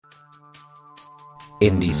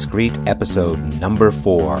Indiscreet episode number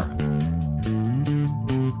 4.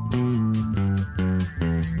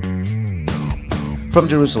 From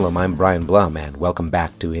Jerusalem, I'm Brian Blum, and welcome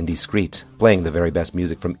back to Indiscreet, playing the very best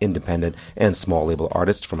music from independent and small label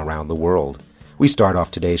artists from around the world. We start off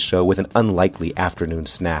today's show with an unlikely afternoon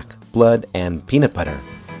snack, Blood and Peanut Butter.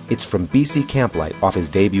 It's from BC Camplight off his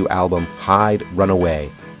debut album, Hide, Run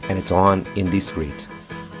Away, and it's on Indiscreet.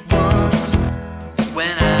 Once,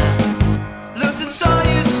 when I looked and saw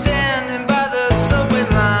you standing by the subway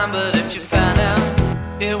line, but if you found out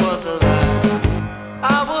it was a lie,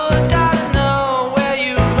 I would die to know where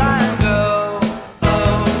you lie and go.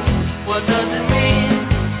 Oh, what does it mean?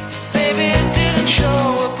 Baby, it didn't show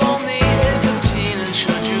up on the A15, and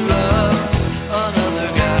should you love another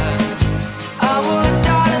guy, I would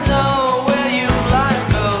die to know where you lie and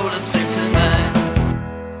go to sleep tonight.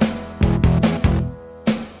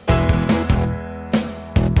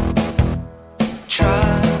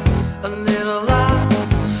 Try a little lie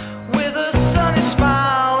with a sunny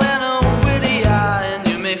smile and a witty eye, and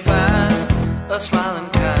you may find a smiling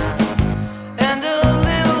kind and a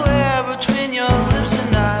little air between your lips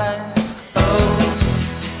and I. Oh,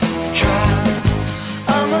 try.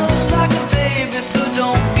 I'm a slacker, baby, so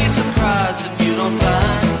don't be surprised if you don't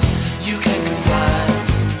find you can confide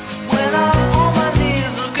when I'm on my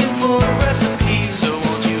knees looking for a recipe. So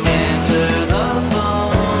won't you answer the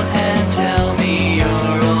phone and tell me you're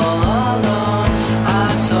all alone?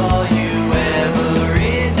 I saw you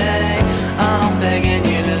every day. I'm begging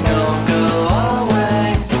you to don't go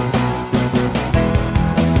away.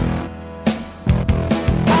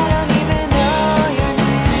 I don't even know your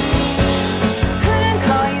name. Couldn't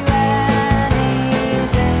call you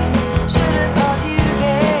anything. Should've called you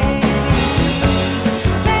baby.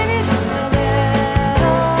 Maybe just a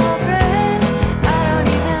little grin. I don't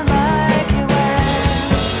even like it when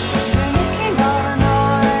you're making all the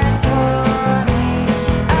noise for me.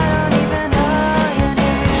 I don't even know your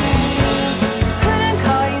name. Couldn't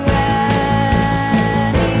call you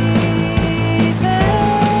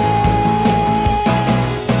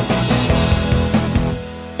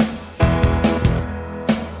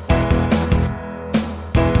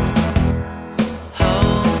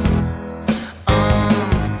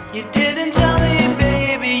You didn't tell me,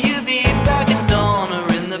 baby, you'd be back at dawn or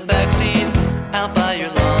in the backseat out by your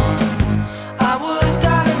lawn. I would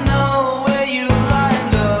die to know where you lie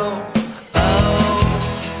and go. Oh,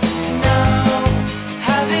 no,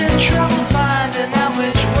 having trouble finding out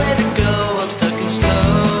which way to go. I'm stuck in slow-mo,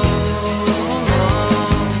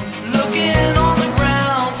 looking on the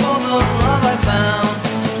ground for the love I found.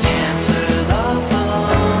 Answer the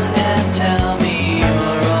phone and tell me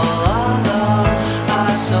you're all alone.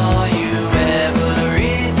 I saw you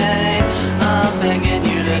every day. I'm begging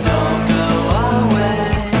you to don't go away.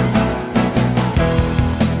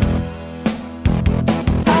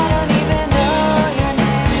 I don't even know your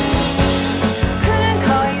name. Couldn't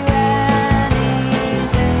call you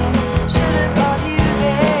anything. Should've called you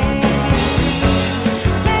baby.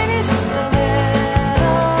 Maybe just a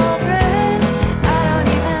little grin. I don't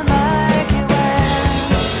even like it when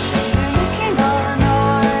you're making all the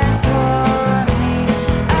noise for me.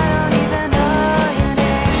 I don't even know your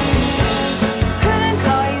name. Couldn't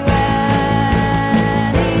call you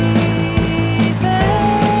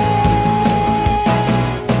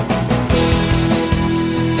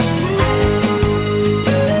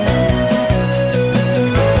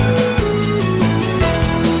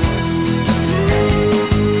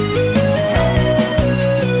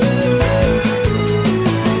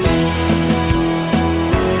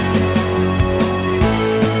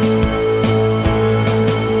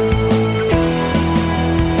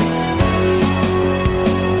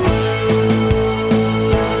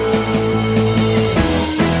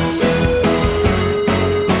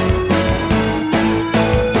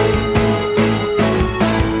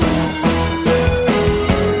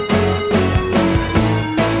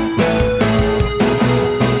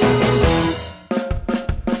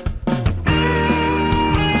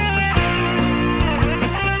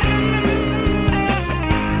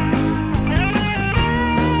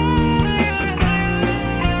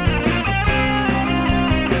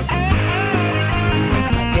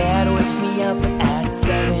My dad wakes me up at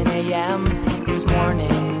 7 a.m. It's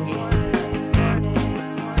morning.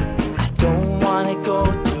 I don't want to go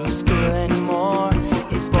to school anymore.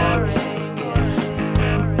 It's boring.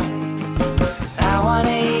 I want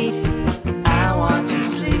to eat. I want to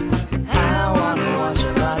sleep. I want to watch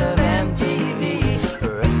a lot of MTV.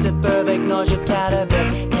 Arrested, Burbank, Nausea,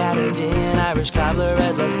 Catabit, Catadin, Irish Cobbler,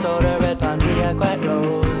 Red Light Soda, Red Pontia, Quite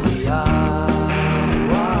Rose. We are.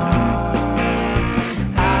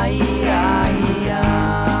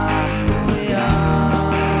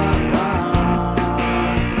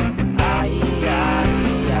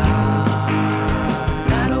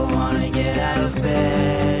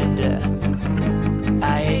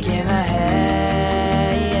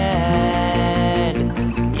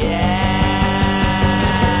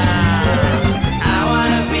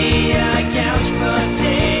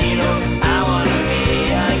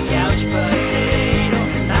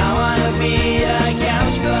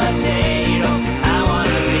 couch potato. I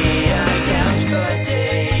wanna be a couch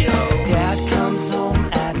potato. Dad comes home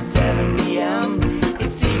at 7 p.m.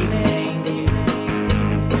 It's evening.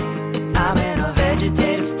 I'm in a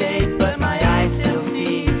vegetative state, but my eyes still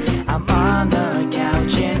see. I'm on the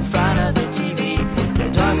couch in front of the TV. The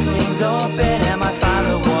door swings open and my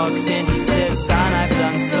father walks in. He says, son, I've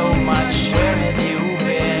done so much. Where have you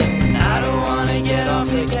been? I don't wanna get off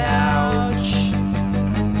the couch.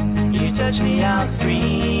 You touch me, I'll scream.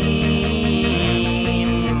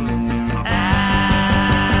 Ow.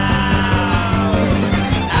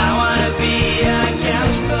 I wanna be a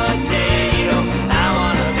couch potato. I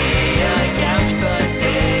wanna be a couch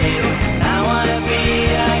potato. I wanna be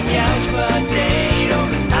a couch potato.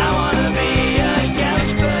 I wanna be a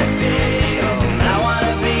couch potato. I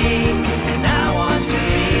wanna be, and I want to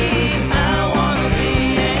be. I wanna be,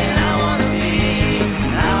 and I wanna be.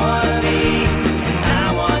 I wanna be, and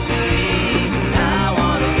I want to be. I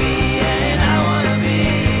wanna be, and I wanna be.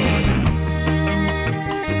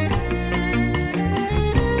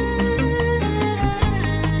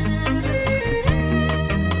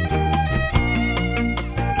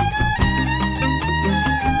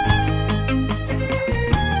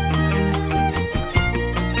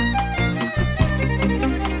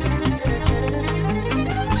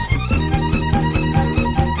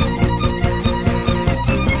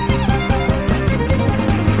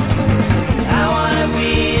 I wanna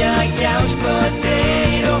be a couch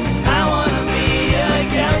potato. I wanna be a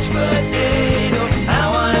couch potato. I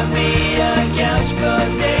wanna be a couch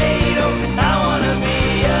potato. I wanna be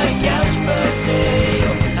a couch potato.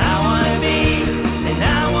 I wanna be, and I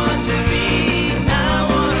want to be. I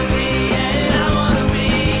wanna be, and I wanna be.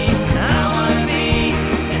 I wanna be,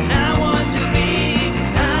 and I want to be.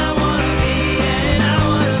 I wanna be, and I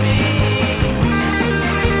wanna be.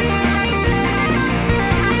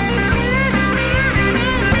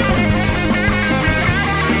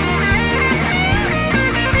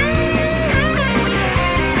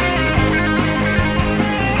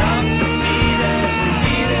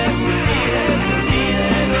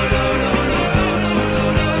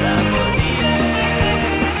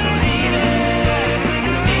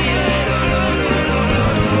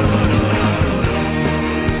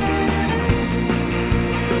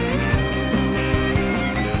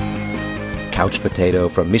 Couch Potato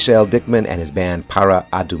from Michel Dickman and his band Para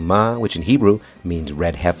Aduma, which in Hebrew means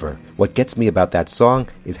red heifer. What gets me about that song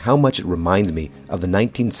is how much it reminds me of the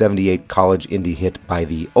 1978 college indie hit by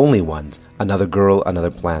the Only Ones, Another Girl,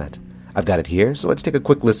 Another Planet. I've got it here, so let's take a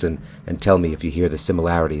quick listen and tell me if you hear the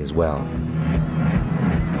similarity as well.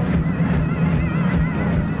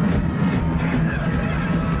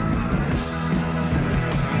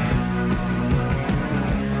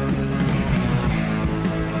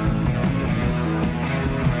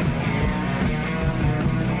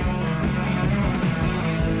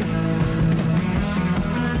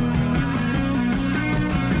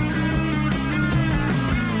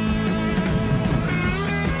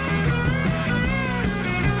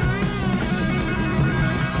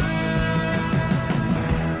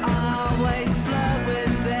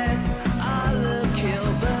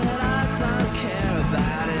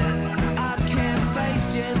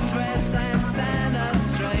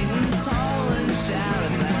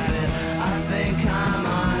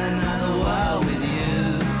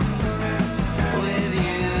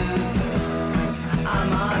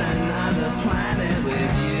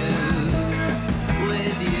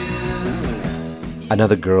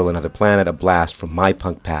 Another Girl, Another Planet, a blast from my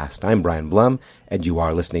punk past. I'm Brian Blum, and you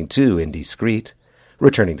are listening to Indiscreet.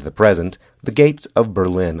 Returning to the present, The Gates of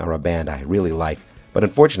Berlin are a band I really like, but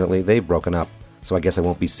unfortunately they've broken up, so I guess I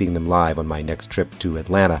won't be seeing them live on my next trip to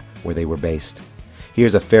Atlanta, where they were based.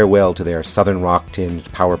 Here's a farewell to their southern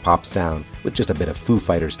rock-tinged power pop sound, with just a bit of Foo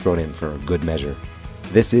Fighters thrown in for a good measure.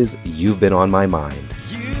 This is You've Been on My Mind.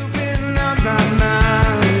 You've been on my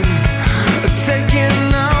mind,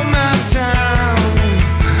 taking all my time,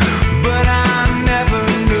 but I never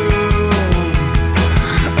knew.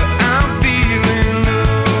 I'm feeling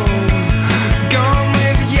low, gone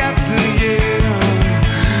with yesterday.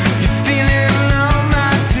 You're stealing all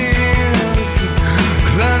my tears,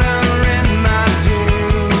 cluttering my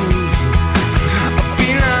dreams. I've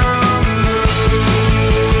been on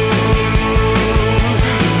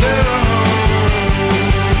the road,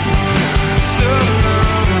 so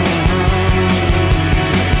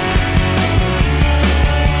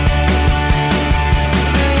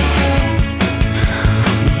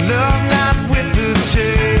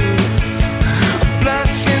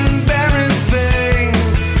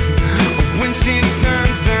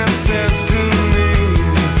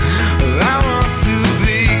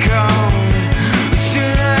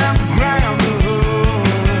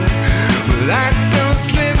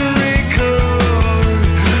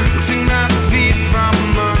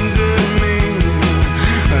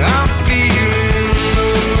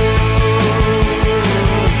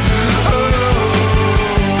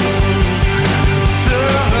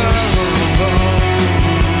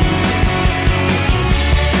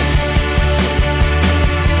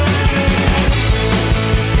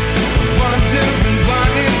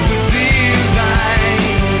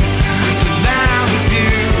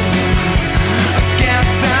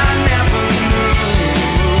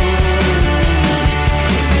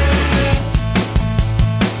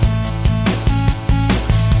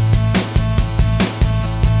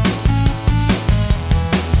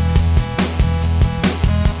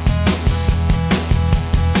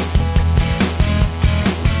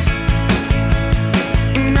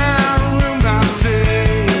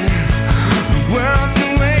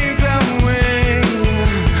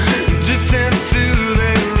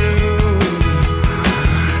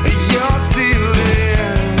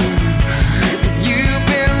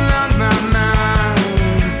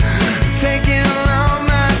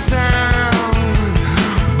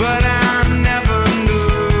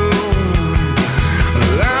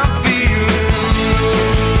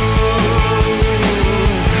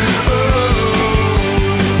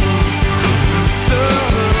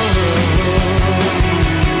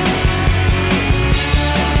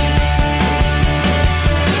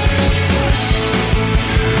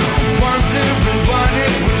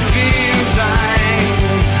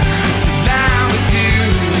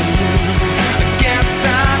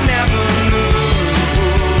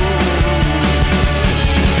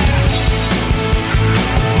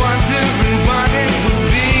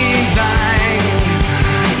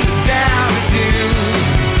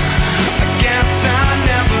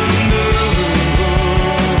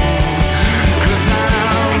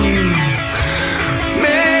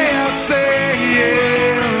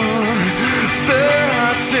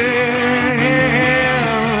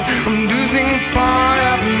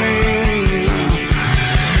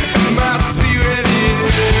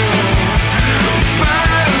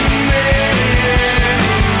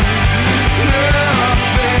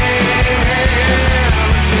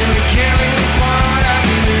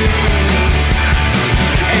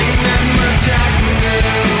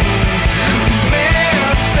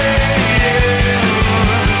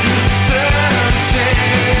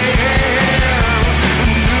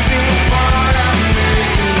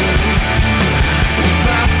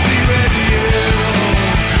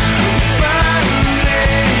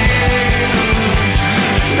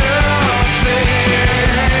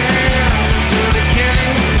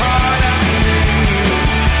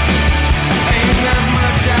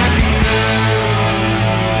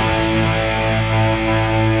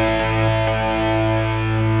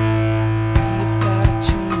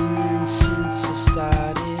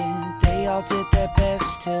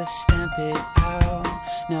to stamp it out.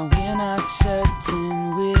 Now we're not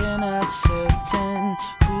certain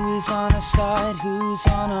who is on our side, who's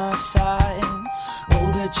on our side.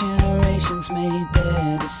 Older generations made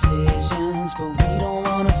their decisions, but we don't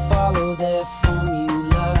wanna follow their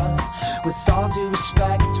formula. With all due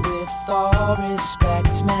respect,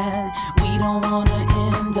 man, we don't wanna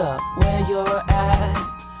end up where you're at.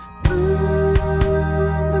 Burn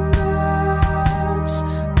the maps,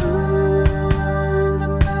 burn the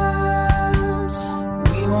maps.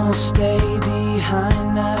 We won't stay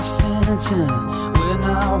behind that fence, and we're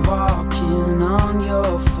not walking on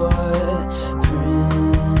your footprints.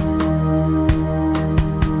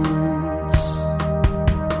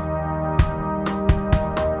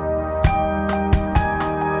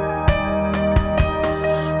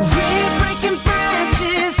 We're breaking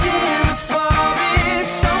branches in the forest,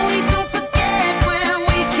 so we don't forget where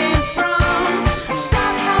we came from.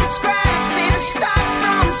 Start from scratch, baby, start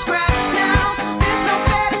from scratch now. There's no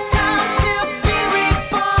better time to be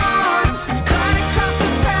reborn. Climb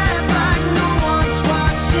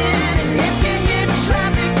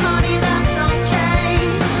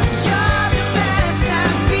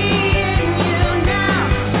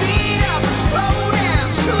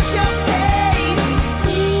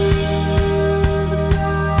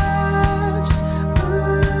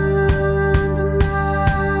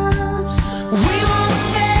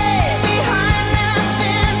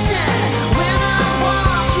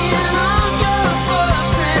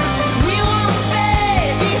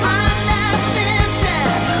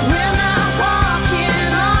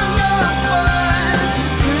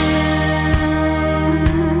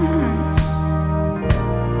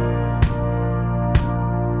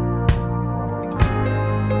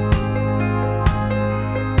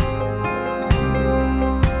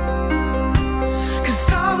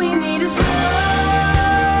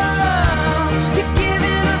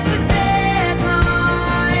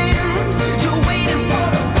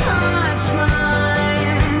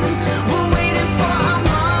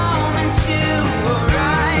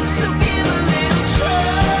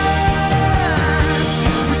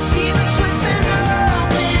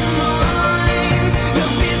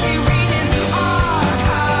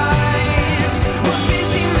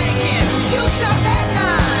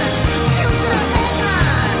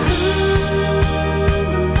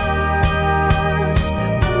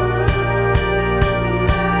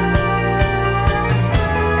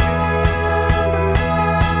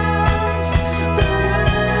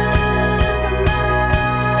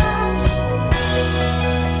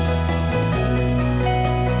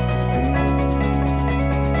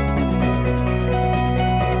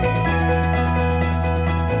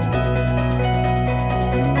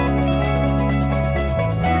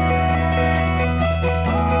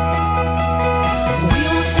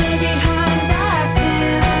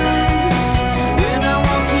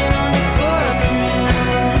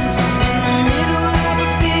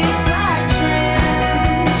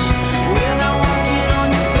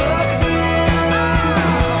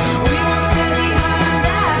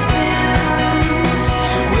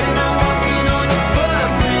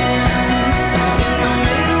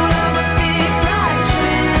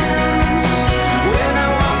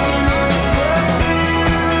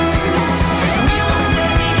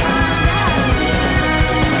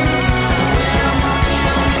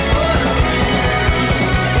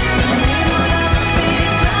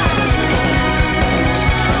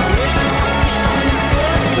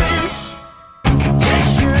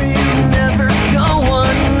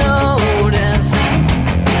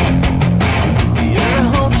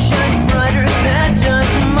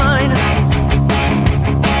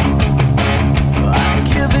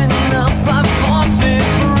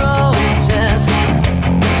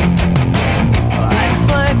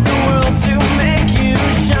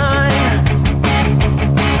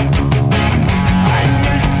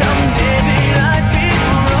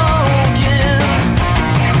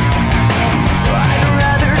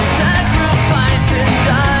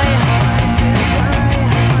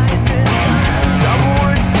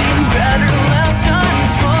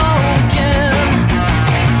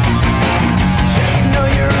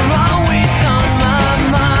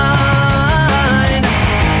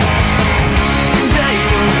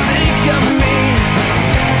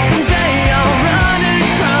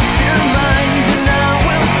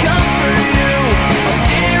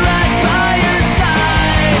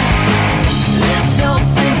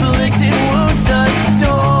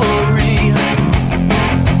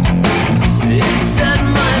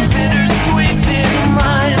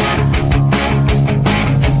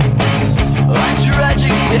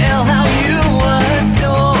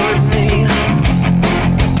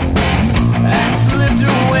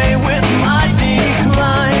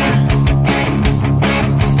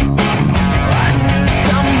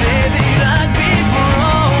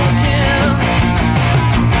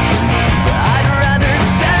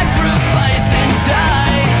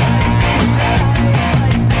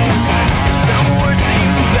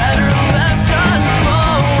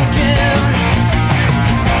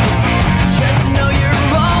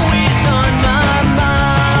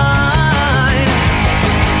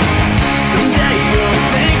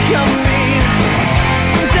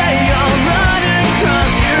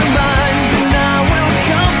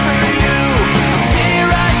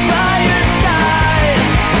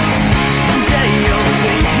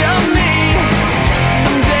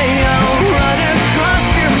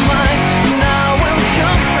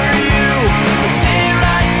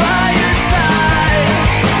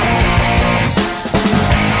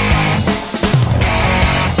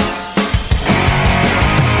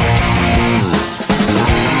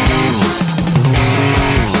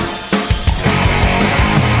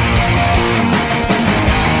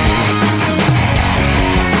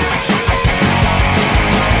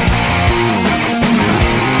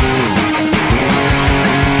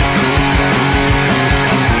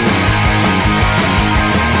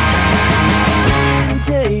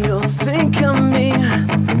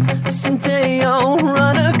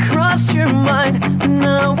mind, and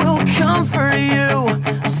I will comfort you.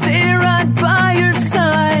 Stay right by your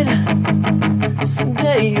side.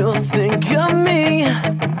 Someday you'll think of me.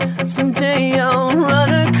 Someday I'll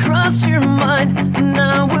run across your mind, and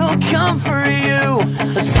I will comfort you.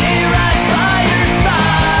 Stay right by your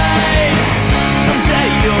side. Someday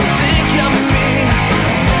you'll think of me.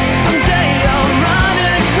 Someday I'll run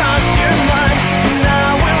across your mind, and I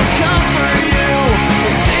will comfort you.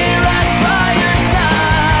 Stay right by your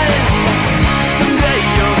side. Someday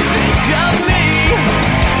you'll think of me.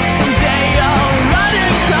 Someday I'll run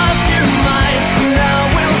across your mind, and I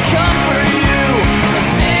will comfort you.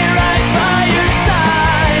 Stay right by your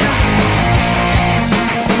side.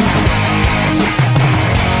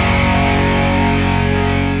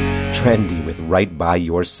 Trendy with Right By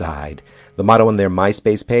Your Side. The motto on their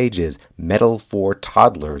MySpace page is Metal for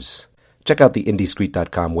Toddlers. Check out the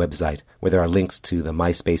Indiscreet.com website, where there are links to the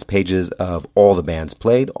MySpace pages of all the bands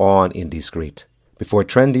played on Indiscreet. Before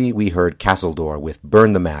Trendy, we heard Castledore with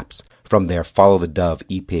Burn the Maps from their Follow the Dove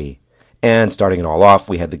EP. And starting it all off,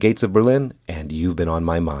 we had The Gates of Berlin and You've Been on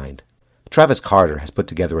My Mind. Travis Carter has put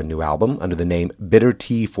together a new album under the name Bitter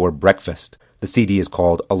Tea for Breakfast. The CD is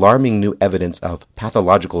called Alarming New Evidence of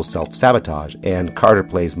Pathological Self-Sabotage, and Carter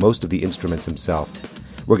plays most of the instruments himself.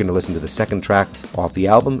 We're going to listen to the second track off the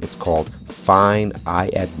album. It's called Fine,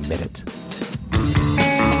 I Admit It.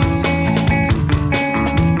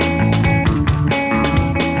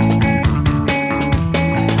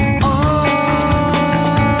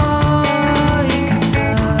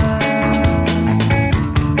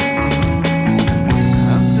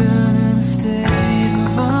 I've been in a state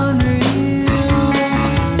of unreal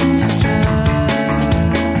distress.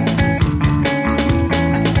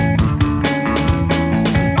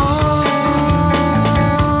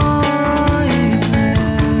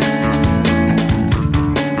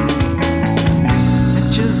 I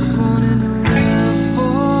just wanted to live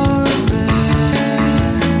for a bit.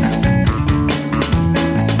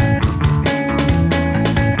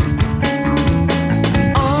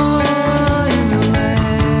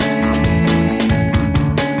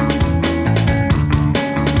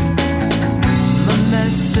 My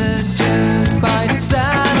messages by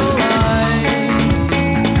satellite.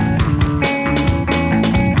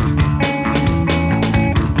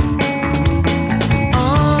 I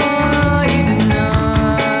deny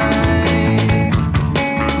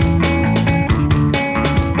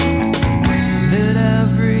that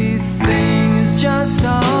everything is just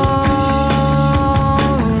alright.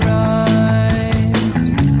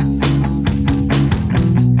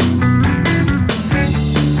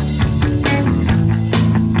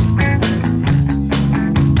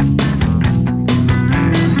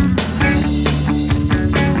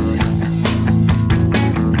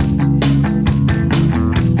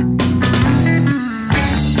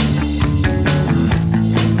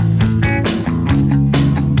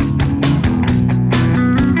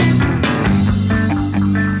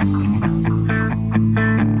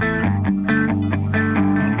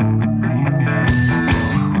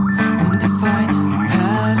 And if I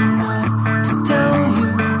had enough to tell you,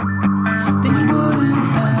 then you wouldn't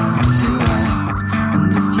have to ask.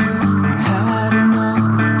 And if you had enough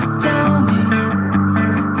to tell me,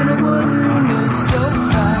 then I wouldn't go so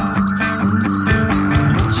fast. And if so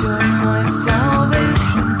much of my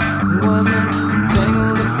salvation wasn't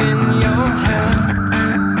tangled up in your head,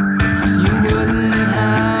 you wouldn't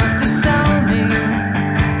have to tell me.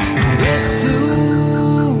 It's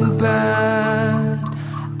too bad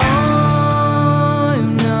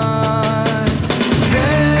I'm not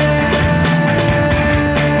there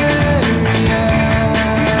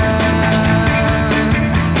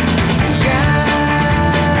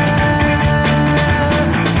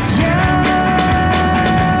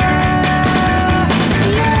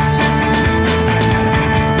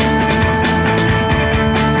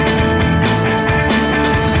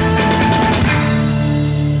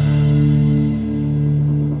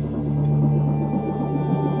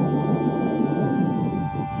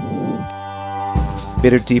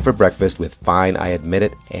Bitter Tea for Breakfast with Fine, I Admit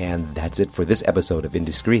It, and that's it for this episode of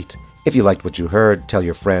Indiscreet. If you liked what you heard, tell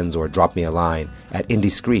your friends or drop me a line at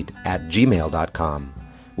indiscreet@gmail.com.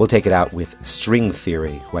 We'll take it out with String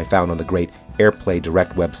Theory, who I found on the great Airplay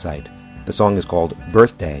Direct website. The song is called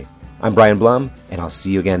Birthday. I'm Brian Blum, and I'll see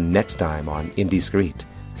you again next time on Indiscreet.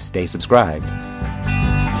 Stay subscribed.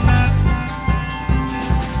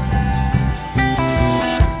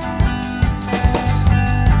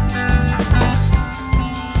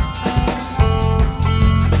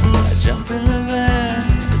 I jump in the van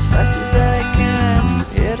as fast as I can,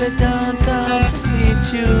 headed downtown to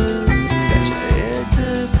meet you. Catch my head to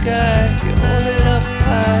the sky, you hold it up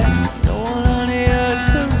high, so no one on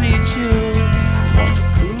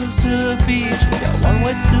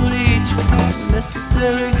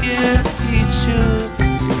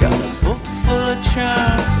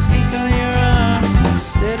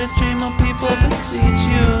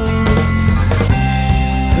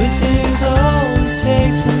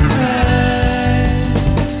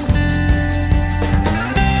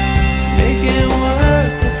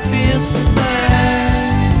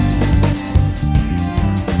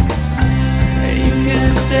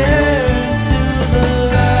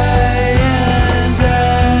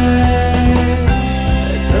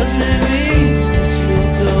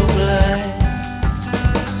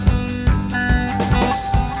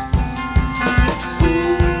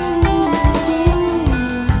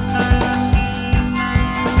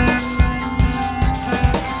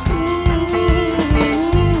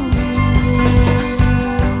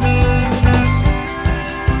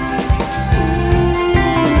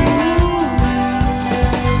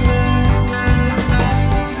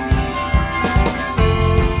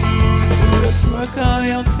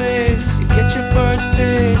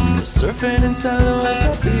Surfing in St. Louis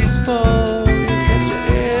Obispo. You kept your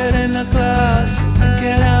head in the clouds,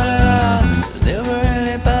 thinking out loud. There's never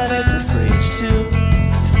anybody to preach to.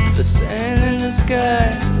 The sand in the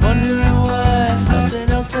sky, wondering why nothing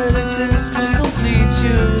else that exists can complete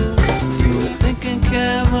you. You were thinking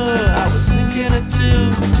camera, I was thinking it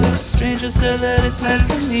too. Till that stranger said that it's nice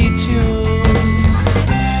to meet you.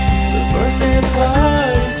 The birthday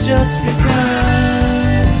party's just begun.